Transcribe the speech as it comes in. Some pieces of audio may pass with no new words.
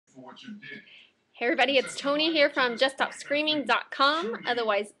Hey everybody, it's Toni here from JustStopScreaming.com,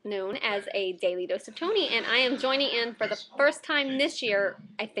 otherwise known as a Daily Dose of Toni, and I am joining in for the first time this year,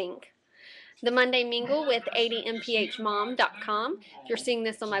 I think, the Monday Mingle with 80mphmom.com. If you're seeing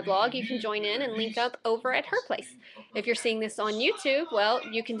this on my blog, you can join in and link up over at her place. If you're seeing this on YouTube, well,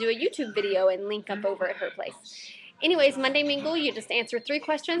 you can do a YouTube video and link up over at her place. Anyways, Monday Mingle, you just answer 3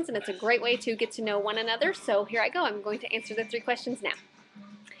 questions, and it's a great way to get to know one another. So here I go. I'm going to answer the 3 questions now.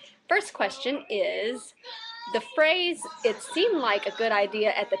 First question is, the phrase, "it seemed like a good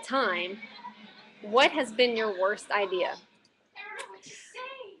idea at the time," what has been your worst idea?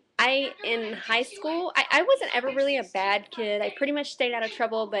 In high school, I wasn't ever really a bad kid. I pretty much stayed out of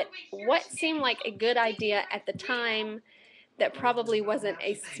trouble, but what seemed like a good idea at the time that probably wasn't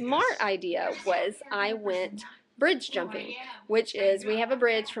a smart idea was I went bridge jumping, which is we have a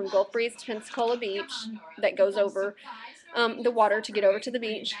bridge from Gulf Breeze to Pensacola Beach that goes over the water to get over to the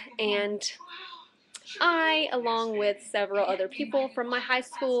beach, and I, along with several other people from my high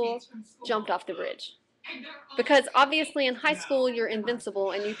school, jumped off the bridge. Because obviously in high school you're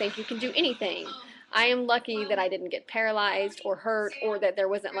invincible and you think you can do anything. I am lucky that I didn't get paralyzed or hurt, or that there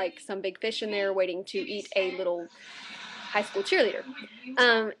wasn't like some big fish in there waiting to eat a little high school cheerleader.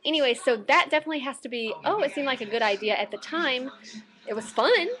 Anyway, so that definitely has to be, oh, it seemed like a good idea at the time. It was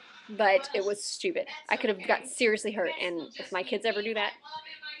fun, but it was stupid. I could have got seriously hurt, and if my kids ever do that,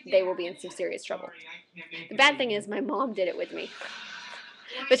 they will be in some serious trouble. The bad thing is my mom did it with me.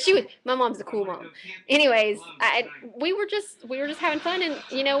 But my mom's a cool mom. Anyways, we were just having fun, and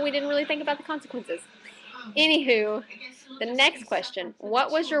we didn't really think about the consequences. Anywho, the next question: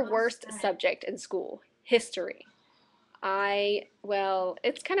 what was your worst subject in school? History. Well,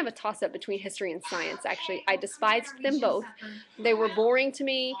 it's kind of a toss-up between history and science, actually. I despised them both. They were boring to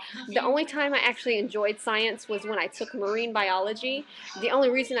me. The only time I actually enjoyed science was when I took marine biology. The only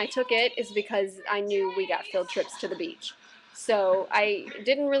reason I took it is because I knew we got field trips to the beach. So I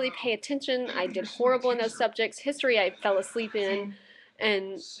didn't really pay attention. I did horrible in those subjects. History I fell asleep in,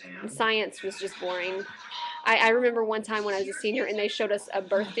 and science was just boring. I remember one time when I was a senior and they showed us a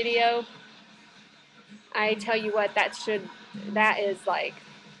birth video. I tell you what, that is like,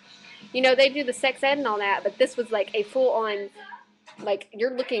 they do the sex ed and all that, but this was like a full-on, like,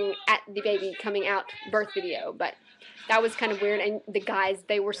 you're looking at the baby coming out birth video. But that was kind of weird, and the guys,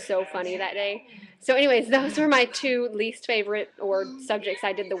 they were so funny that day. So anyways, those were my 2 least favorite, or subjects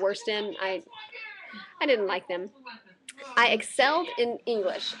I did the worst in. I didn't like them. I excelled in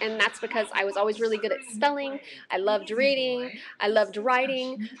English, and that's because I was always really good at spelling. I loved reading. I loved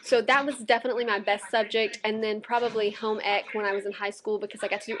writing. So that was definitely my best subject, and then probably home ec when I was in high school, because I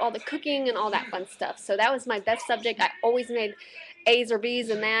got to do all the cooking and all that fun stuff. So that was my best subject. I always made A's or B's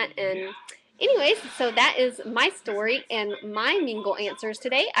in that. And anyways, so that is my story and my Mingle answers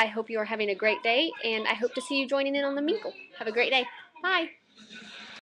today. I hope you are having a great day, and I hope to see you joining in on the Mingle. Have a great day. Bye.